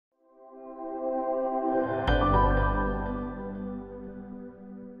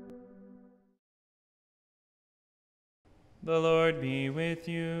The Lord be with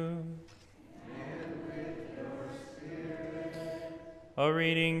you. And with your spirit. A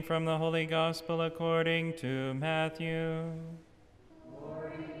reading from the Holy Gospel according to Matthew.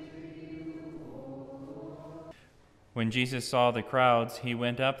 Glory to you, O Lord. When Jesus saw the crowds, he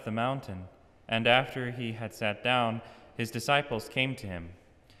went up the mountain, and after he had sat down, his disciples came to him.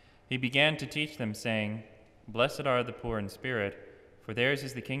 He began to teach them, saying, "Blessed are the poor in spirit, for theirs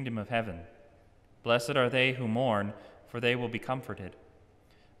is the kingdom of heaven. Blessed are they who mourn, for they will be comforted.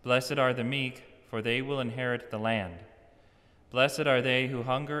 Blessed are the meek, for they will inherit the land. Blessed are they who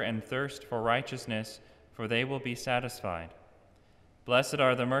hunger and thirst for righteousness, for they will be satisfied. Blessed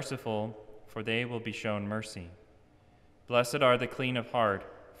are the merciful, for they will be shown mercy. Blessed are the clean of heart,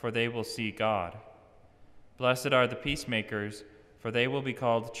 for they will see God. Blessed are the peacemakers, for they will be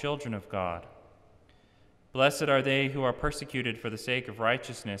called children of God. Blessed are they who are persecuted for the sake of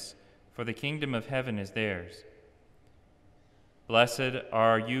righteousness, for the kingdom of heaven is theirs. Blessed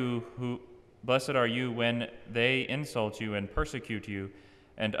are you when they insult you and persecute you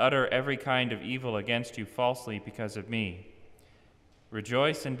and utter every kind of evil against you falsely because of me.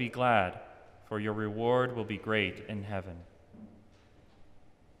 Rejoice and be glad, for your reward will be great in heaven."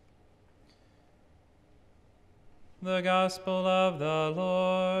 The Gospel of the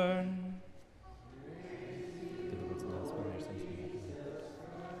Lord.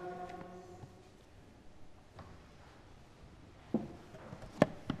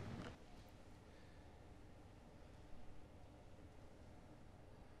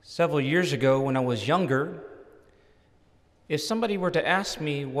 Several years ago, when I was younger, if somebody were to ask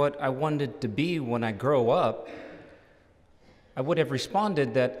me what I wanted to be when I grow up, I would have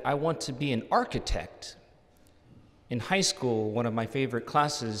responded that I want to be an architect. In high school, one of my favorite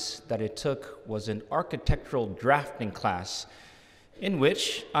classes that I took was an architectural drafting class, in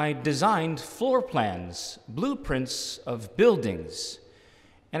which I designed floor plans, blueprints of buildings.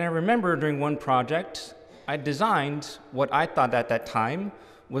 And I remember during one project, I designed what I thought at that time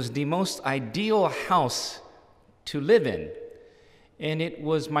was the most ideal house to live in. And it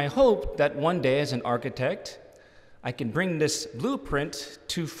was my hope that one day as an architect, I can bring this blueprint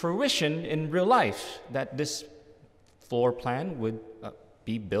to fruition in real life, that this floor plan would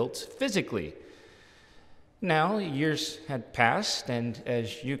be built physically. Now, years had passed, and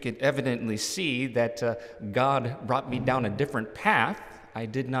as you could evidently see that God brought me down a different path. I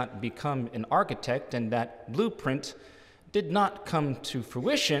did not become an architect, and that blueprint did not come to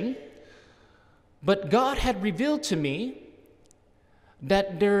fruition, but God had revealed to me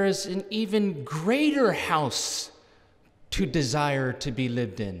that there is an even greater house to desire to be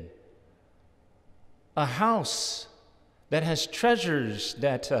lived in. A house that has treasures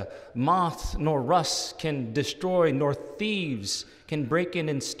that moth nor rust can destroy, nor thieves can break in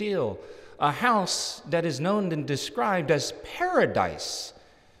and steal. A house that is known and described as paradise,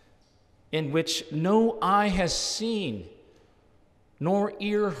 in which no eye has seen, nor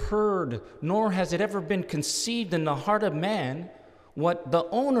ear heard, nor has it ever been conceived in the heart of man what the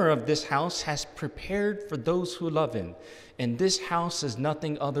owner of this house has prepared for those who love him. And this house is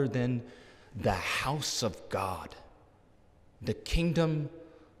nothing other than the house of God, the kingdom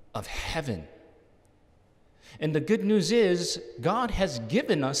of heaven. And the good news is, God has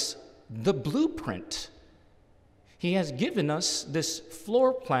given us the blueprint. He has given us this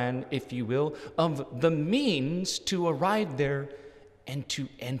floor plan, if you will, of the means to arrive there and to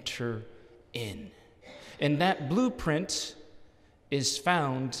enter in. And that blueprint is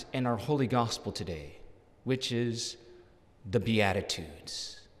found in our Holy Gospel today, which is the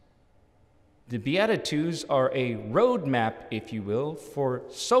Beatitudes. The Beatitudes are a roadmap, if you will, for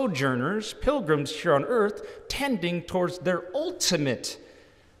sojourners, pilgrims here on earth, tending towards their ultimate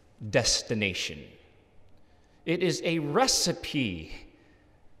destination. It is a recipe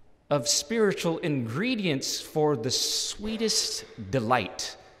of spiritual ingredients for the sweetest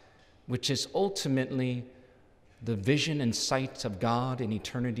delight, which is ultimately the vision and sight of God in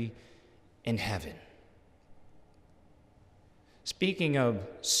eternity in heaven. Speaking of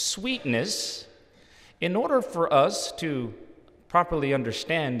sweetness, in order for us to properly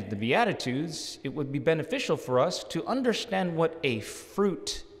understand the Beatitudes, it would be beneficial for us to understand what a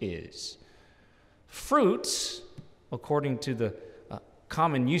fruit is. Fruits, according to the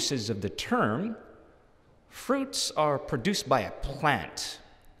common uses of the term, fruits are produced by a plant,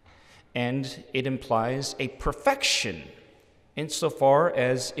 and it implies a perfection insofar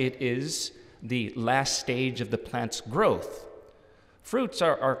as it is the last stage of the plant's growth. Fruits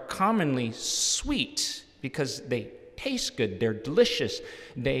are commonly sweet because they taste good, they're delicious,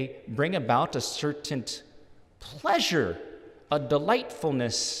 they bring about a certain pleasure, a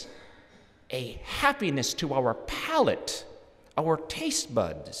delightfulness, a happiness to our palate. our taste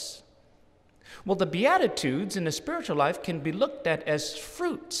buds. Well, the Beatitudes in the spiritual life can be looked at as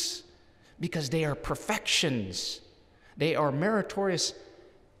fruits because they are perfections. They are meritorious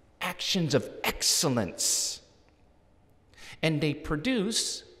actions of excellence. And they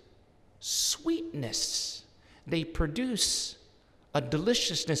produce sweetness. They produce a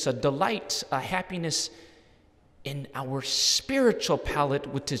deliciousness, a delight, a happiness in our spiritual palate,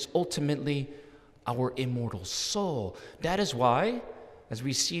 which is ultimately our immortal soul. That is why, as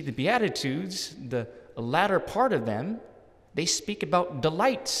we see the Beatitudes, the latter part of them, they speak about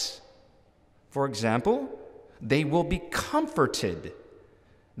delights. For example, they will be comforted.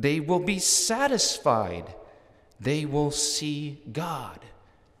 They will be satisfied. They will see God,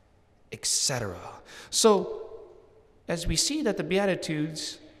 etc. So, as we see that the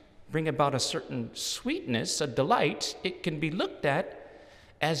Beatitudes bring about a certain sweetness, a delight, it can be looked at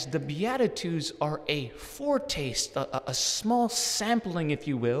as the Beatitudes are a foretaste, a small sampling, if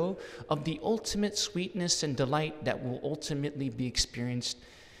you will, of the ultimate sweetness and delight that will ultimately be experienced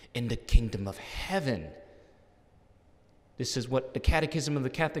in the kingdom of heaven. This is what the Catechism of the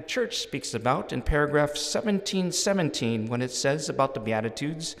Catholic Church speaks about in paragraph 1717 when it says about the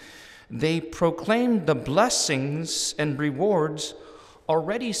Beatitudes, they proclaim the blessings and rewards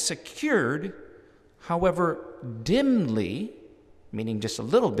already secured, however dimly, meaning just a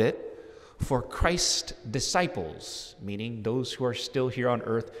little bit, for Christ's disciples, meaning those who are still here on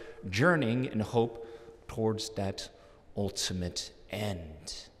earth, journeying in hope towards that ultimate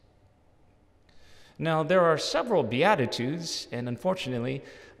end. Now, there are several Beatitudes, and unfortunately,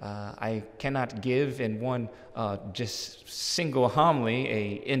 I cannot give in one just single homily a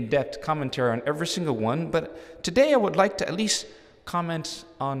in-depth commentary on every single one, but today I would like to at least comment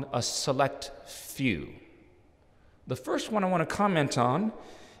on a select few. The first one I want to comment on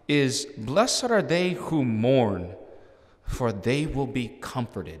is, blessed are they who mourn, for they will be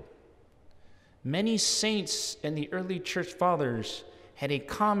comforted. Many saints and the early church fathers had a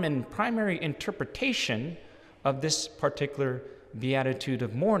common primary interpretation of this particular beatitude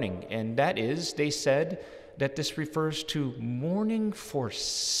of mourning, and that is, they said that this refers to mourning for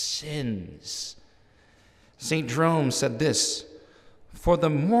sins. St. Jerome said this, for the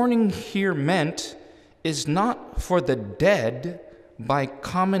mourning here meant is not for the dead by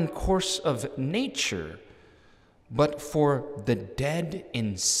common course of nature, but for the dead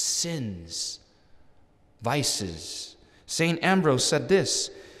in sins, vices. St. Ambrose said this,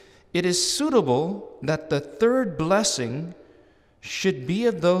 it is suitable that the third blessing should be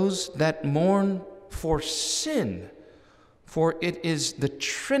of those that mourn for sin, for it is the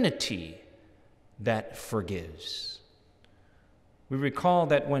Trinity that forgives. We recall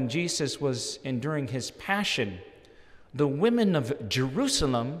that when Jesus was enduring his passion, the women of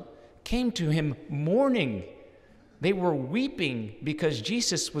Jerusalem came to him mourning. They were weeping because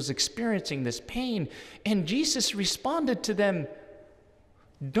Jesus was experiencing this pain. And Jesus responded to them,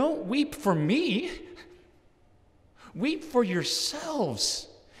 don't weep for me. Weep for yourselves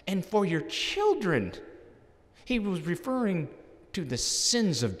and for your children. He was referring to the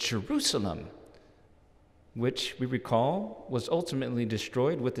sins of Jerusalem, which we recall was ultimately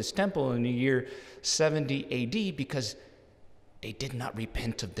destroyed with this temple in the year 70 AD because they did not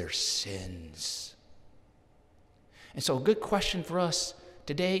repent of their sins. And so a good question for us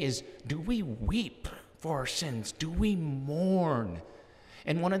today is, do we weep for our sins? Do we mourn?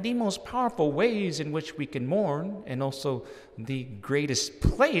 And one of the most powerful ways in which we can mourn, and also the greatest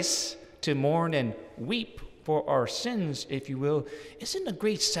place to mourn and weep for our sins, if you will, is in the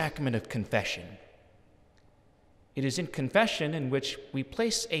great sacrament of confession. It is in confession in which we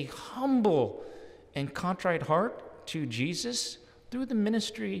place a humble and contrite heart to Jesus through the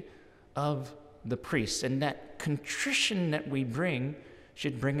ministry of the priest. And that contrition that we bring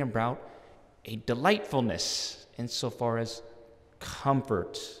should bring about a delightfulness insofar as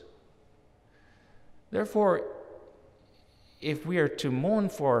comfort. Therefore, if we are to mourn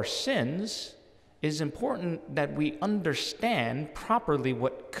for our sins, it is important that we understand properly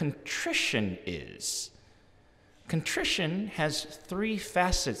what contrition is. Contrition has three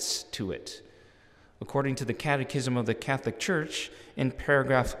facets to it. According to the Catechism of the Catholic Church, in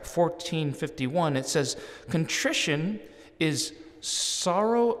paragraph 1451, it says, contrition is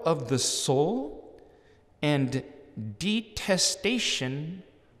sorrow of the soul and detestation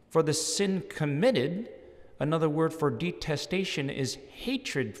for the sin committed. Another word for detestation is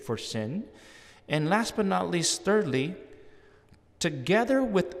hatred for sin. And last but not least, thirdly, together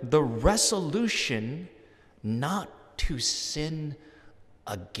with the resolution not to sin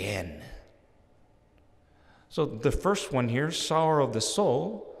again. So the first one here, sorrow of the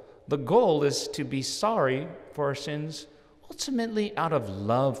soul, the goal is to be sorry for our sins ultimately out of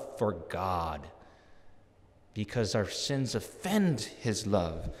love for God, because our sins offend his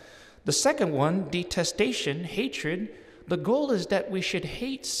love. The second one, detestation, hatred, the goal is that we should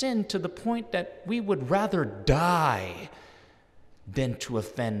hate sin to the point that we would rather die than to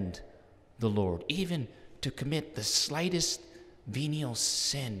offend the Lord, even to commit the slightest venial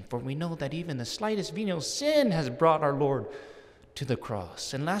sin. For we know that even the slightest venial sin has brought our Lord to the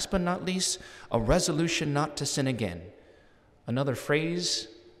cross. And last but not least, a resolution not to sin again. Another phrase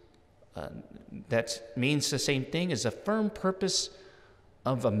that means the same thing is a firm purpose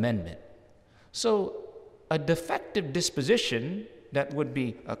of amendment. So a defective disposition that would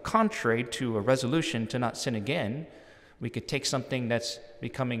be contrary to a resolution to not sin again, we could take something that's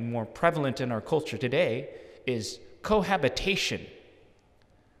becoming more prevalent in our culture today, is cohabitation.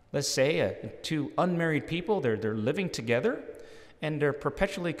 Let's say two unmarried people, they're living together and they're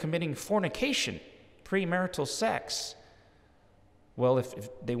perpetually committing fornication, premarital sex. Well, if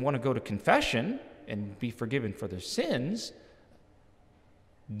they want to go to confession and be forgiven for their sins,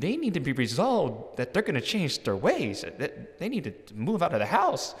 they need to be resolved that they're going to change their ways. They need to move out of the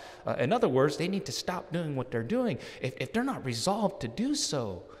house. In other words, they need to stop doing what they're doing. If they're not resolved to do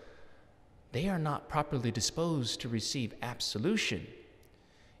so, they are not properly disposed to receive absolution.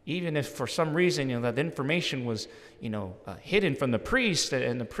 Even if for some reason, that information was, hidden from the priest,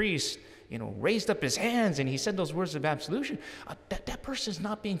 and the priest, raised up his hands and he said those words of absolution, that person is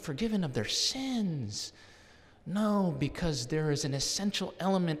not being forgiven of their sins. No, because there is an essential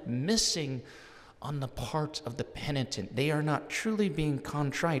element missing on the part of the penitent. They are not truly being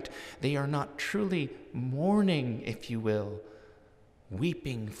contrite. They are not truly mourning, if you will,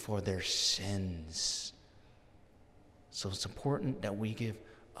 weeping for their sins. So it's important that we give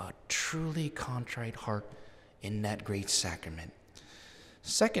a truly contrite heart in that great sacrament.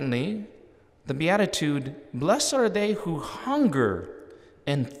 Secondly, the Beatitude, blessed are they who hunger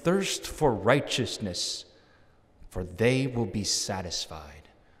and thirst for righteousness, for they will be satisfied.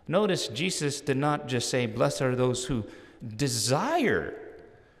 Notice Jesus did not just say, blessed are those who desire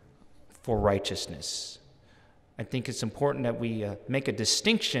for righteousness. I think it's important that we make a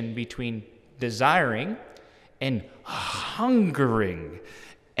distinction between desiring and hungering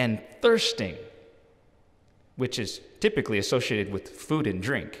and thirsting, which is typically associated with food and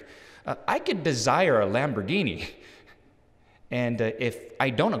drink. I could desire a Lamborghini, and if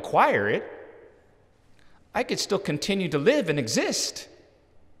I don't acquire it, I could still continue to live and exist.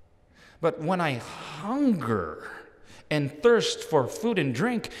 But when I hunger and thirst for food and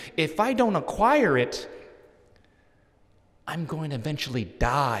drink, if I don't acquire it, I'm going to eventually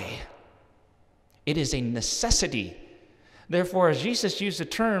die. It is a necessity. Therefore, as Jesus used the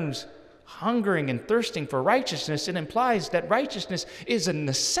terms hungering and thirsting for righteousness, it implies that righteousness is a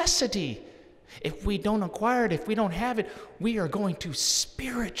necessity. If we don't acquire it, if we don't have it, we are going to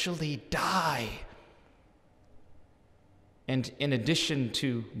spiritually die. And in addition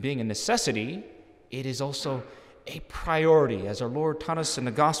to being a necessity, it is also a priority. As our Lord taught us in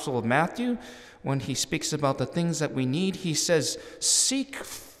the Gospel of Matthew, when he speaks about the things that we need, he says, seek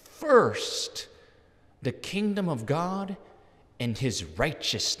first the kingdom of God and his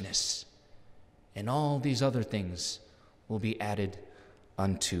righteousness, and all these other things will be added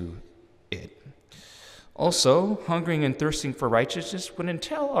unto it. Also, hungering and thirsting for righteousness would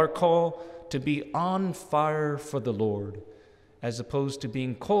entail our call to be on fire for the Lord, as opposed to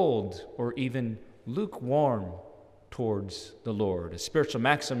being cold or even lukewarm towards the Lord. A spiritual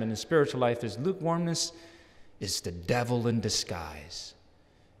maxim in the spiritual life is lukewarmness is the devil in disguise.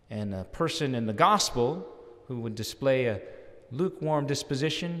 And a person in the gospel who would display a lukewarm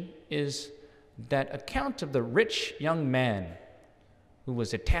disposition is that account of the rich young man who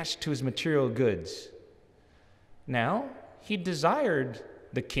was attached to his material goods. Now, he desired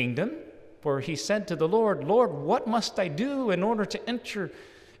the kingdom, for he said to the Lord, Lord, what must I do in order to enter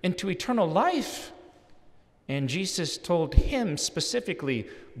into eternal life? And Jesus told him specifically,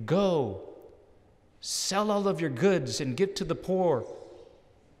 go, sell all of your goods and give to the poor,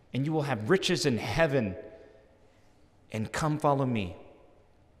 and you will have riches in heaven, and come follow me.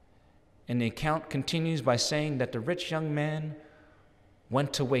 And the account continues by saying that the rich young man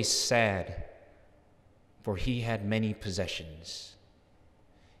went away sad, for he had many possessions.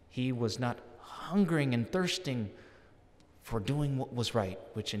 He was not hungering and thirsting for doing what was right,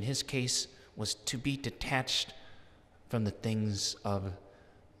 which in his case was to be detached from the things of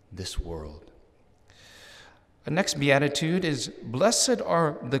this world. The next beatitude is, blessed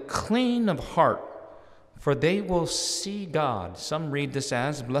are the clean of heart, for they will see God. Some read this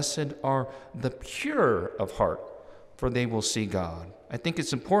as, blessed are the pure of heart, for they will see God. I think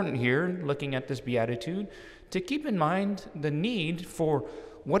it's important here, looking at this beatitude, to keep in mind the need for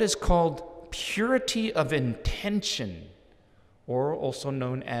what is called purity of intention, or also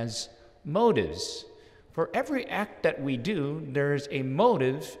known as motives. For every act that we do, there is a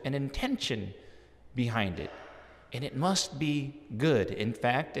motive and intention behind it, and it must be good. In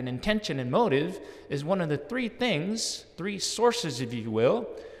fact, an intention and motive is one of the three sources, if you will,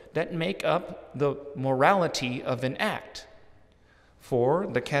 that make up the morality of an act. For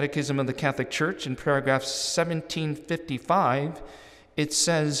the Catechism of the Catholic Church, in paragraph 1755, it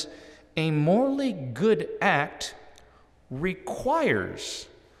says, "A morally good act requires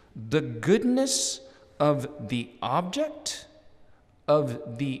the goodness of the object,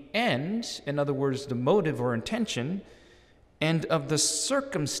 of the end," in other words, the motive or intention, "and of the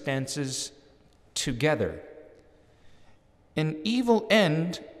circumstances together. An evil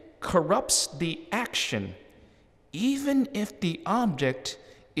end corrupts the action, even if the object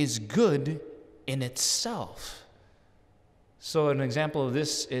is good in itself." So an example of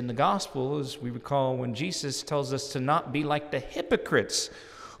this in the gospel is, we recall when Jesus tells us to not be like the hypocrites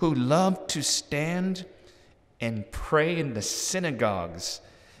who love to stand and pray in the synagogues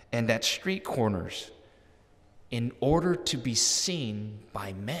and at street corners in order to be seen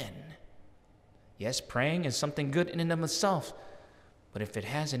by men. Yes, praying is something good in and of itself, but if it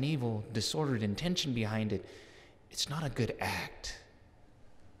has an evil, disordered intention behind it, it's not a good act.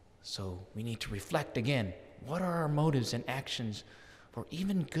 So we need to reflect again. What are our motives and actions for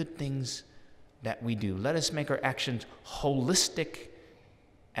even good things that we do? Let us make our actions holistic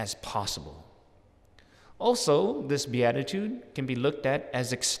as possible. Also, this beatitude can be looked at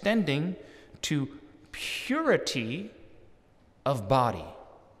as extending to purity of body,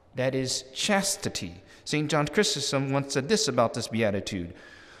 that is, chastity. St. John Chrysostom once said this about this beatitude: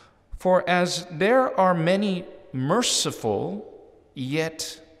 "For as there are many merciful,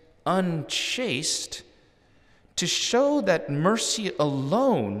 yet unchaste, to show that mercy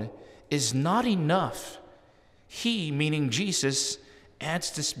alone is not enough, he," meaning Jesus,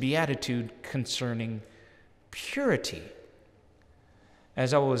 adds this beatitude concerning purity.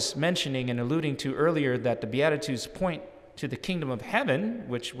 As I was mentioning and alluding to earlier, that the Beatitudes point to the kingdom of heaven,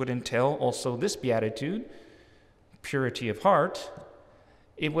 which would entail also this beatitude, purity of heart,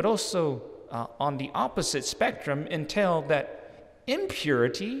 it would also, on the opposite spectrum, entail that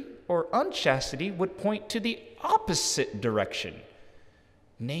impurity or unchastity would point to the opposite direction,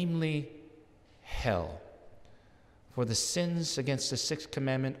 namely hell. For the sins against the sixth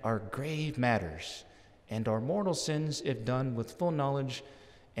commandment are grave matters, and are mortal sins if done with full knowledge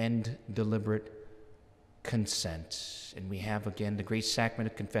and deliberate consent. And we have again the great sacrament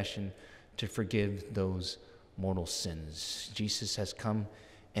of confession to forgive those mortal sins. Jesus has come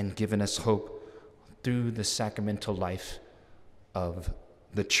and given us hope through the sacramental life of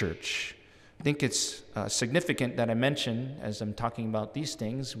the church. I think it's significant that I mention, as I'm talking about these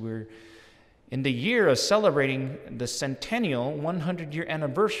things, we're in the year of celebrating the centennial 100-year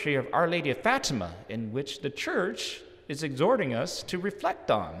anniversary of Our Lady of Fatima, in which the church is exhorting us to reflect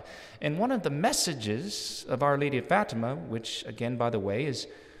on. And one of the messages of Our Lady of Fatima, which again, by the way, is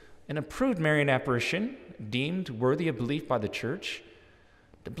an approved Marian apparition, deemed worthy of belief by the church,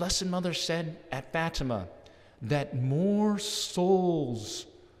 the Blessed Mother said at Fatima that more souls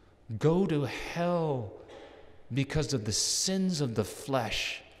go to hell because of the sins of the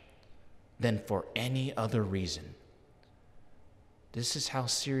flesh than for any other reason. This is how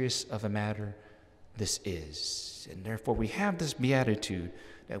serious of a matter this is. And therefore we have this beatitude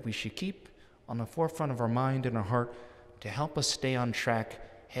that we should keep on the forefront of our mind and our heart to help us stay on track,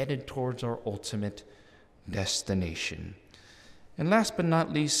 headed towards our ultimate destination. And last but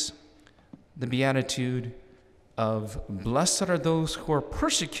not least, the beatitude of blessed are those who are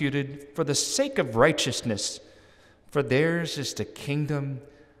persecuted for the sake of righteousness, for theirs is the kingdom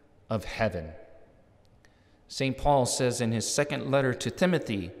of heaven. St. Paul says in his second letter to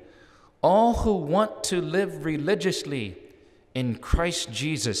Timothy, all who want to live religiously in Christ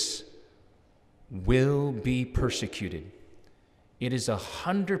Jesus will be persecuted. It is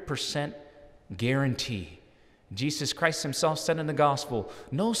 100% guarantee. Jesus Christ himself said in the gospel,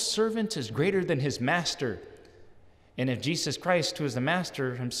 no servant is greater than his master. And if Jesus Christ, who is the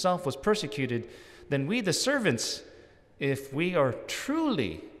master himself, was persecuted, then we, the servants, if we are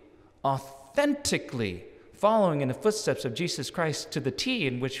truly, authentically following in the footsteps of Jesus Christ to the T,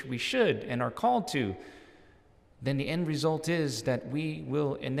 in which we should and are called to, then the end result is that we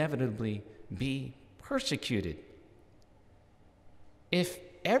will inevitably be persecuted. If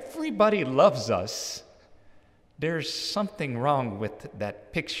everybody loves us, there's something wrong with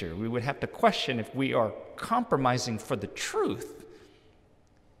that picture. We would have to question if we are compromising for the truth.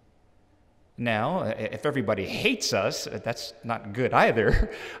 Now, if everybody hates us, that's not good either.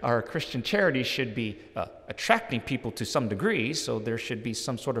 Our Christian charity should be attracting people to some degree, so there should be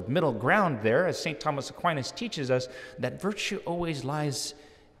some sort of middle ground there. As St. Thomas Aquinas teaches us, that virtue always lies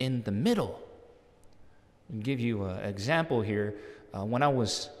in the middle. I'll give you an example here. When I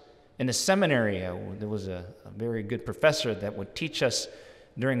was in the seminary, there was a very good professor that would teach us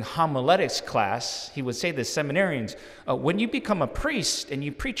during homiletics class. He would say to the seminarians, when you become a priest and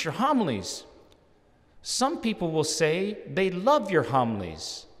you preach your homilies, some people will say they love your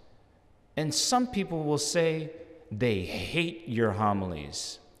homilies, and some people will say they hate your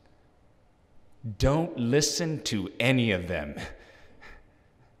homilies. Don't listen to any of them.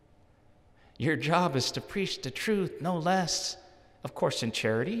 Your job is to preach the truth, no less, of course, in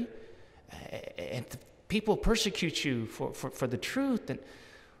charity. And people persecute you for the truth, and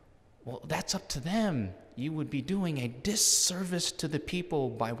well, that's up to them. You would be doing a disservice to the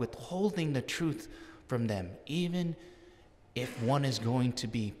people by withholding the truth from them, even if one is going to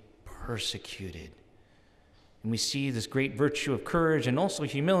be persecuted. And we see this great virtue of courage and also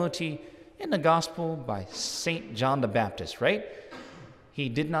humility in the gospel by St. John the Baptist, right? He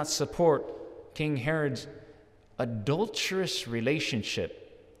did not support King Herod's adulterous relationship,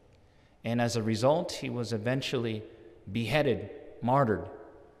 and as a result, he was eventually beheaded, martyred.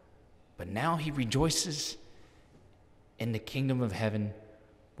 But now he rejoices in the kingdom of heaven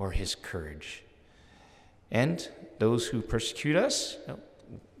for his courage. And those who persecute us,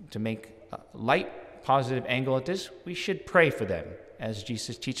 to make a light, positive angle at this, we should pray for them. As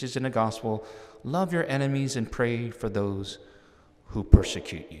Jesus teaches in the gospel, love your enemies and pray for those who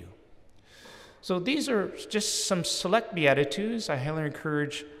persecute you. So these are just some select Beatitudes. I highly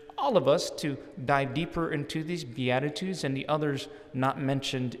encourage all of us to dive deeper into these Beatitudes and the others not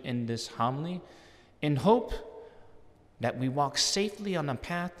mentioned in this homily, in hope that we walk safely on a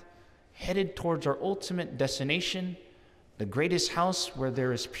path headed towards our ultimate destination, the greatest house where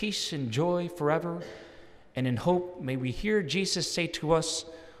there is peace and joy forever. And in hope, may we hear Jesus say to us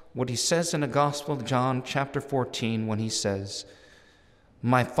what he says in the Gospel of John chapter 14 when he says,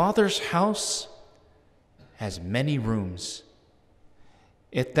 "My Father's house has many rooms.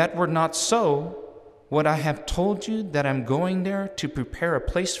 If that were not so, would I have told you that I'm going there to prepare a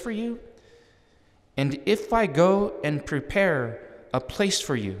place for you? And if I go and prepare a place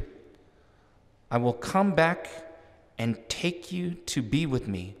for you, I will come back and take you to be with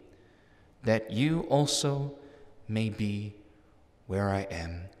me, that you also may be where I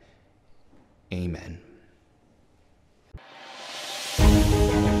am." Amen.